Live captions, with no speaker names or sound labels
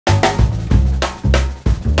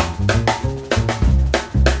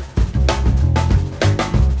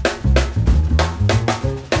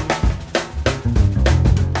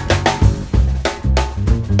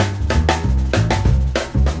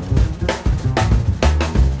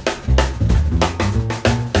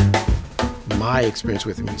my experience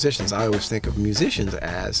with musicians, I always think of musicians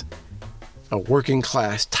as a working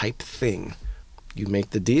class type thing. You make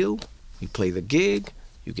the deal, you play the gig,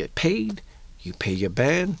 you get paid, you pay your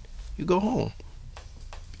band, you go home.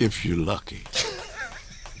 If you're lucky.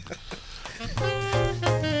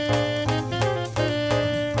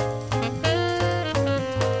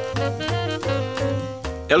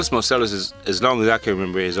 Ellis Marsalis, is, as long as I can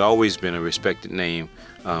remember, has always been a respected name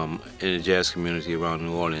in the jazz community around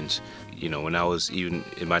New Orleans. You know, when I was even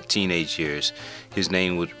in my teenage years, his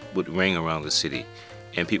name would ring around the city.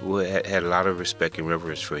 And people had a lot of respect and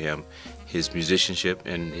reverence for him, his musicianship,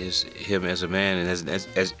 and him as a man and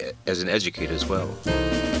as an educator as well.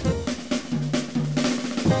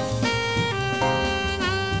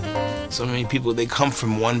 So many people, they come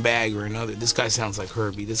from one bag or another. This guy sounds like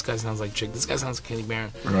Herbie. This guy sounds like Chick. This guy sounds like Kenny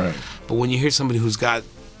Barron. Right. But when you hear somebody who's got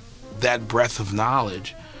that breadth of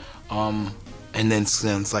knowledge, and then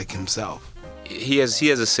sounds like himself. He has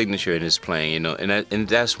a signature in his playing, you know, and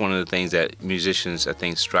that's one of the things that musicians, I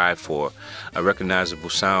think, strive for, a recognizable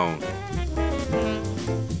sound.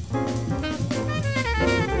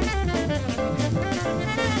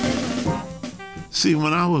 See,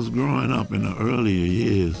 when I was growing up in the earlier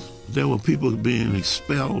years, there were people being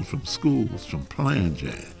expelled from schools from playing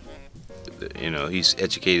jazz. You know, he's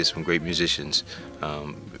educated some great musicians,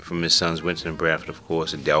 from his sons Wynton and Branford, of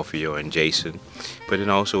course, and Delfeayo and Jason, but then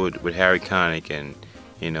also with Harry Connick and,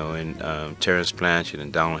 you know, and Terrence Blanchard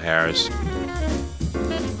and Donald Harris.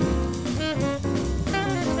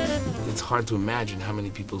 It's hard to imagine how many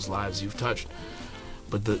people's lives you've touched,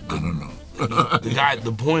 but I don't know.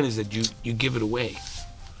 the point is that you give it away.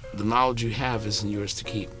 The knowledge you have isn't yours to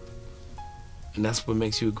keep, and that's what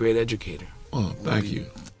makes you a great educator. Oh, thank you.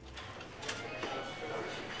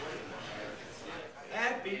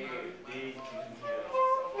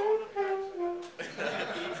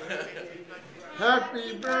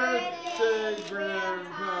 Happy birthday,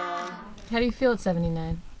 Grandpa. How do you feel at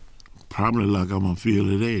 79? Probably like I'm gonna feel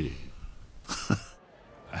at 80.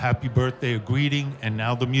 A happy birthday, a greeting, and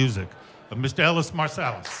now the music of Mr. Ellis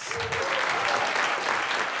Marsalis.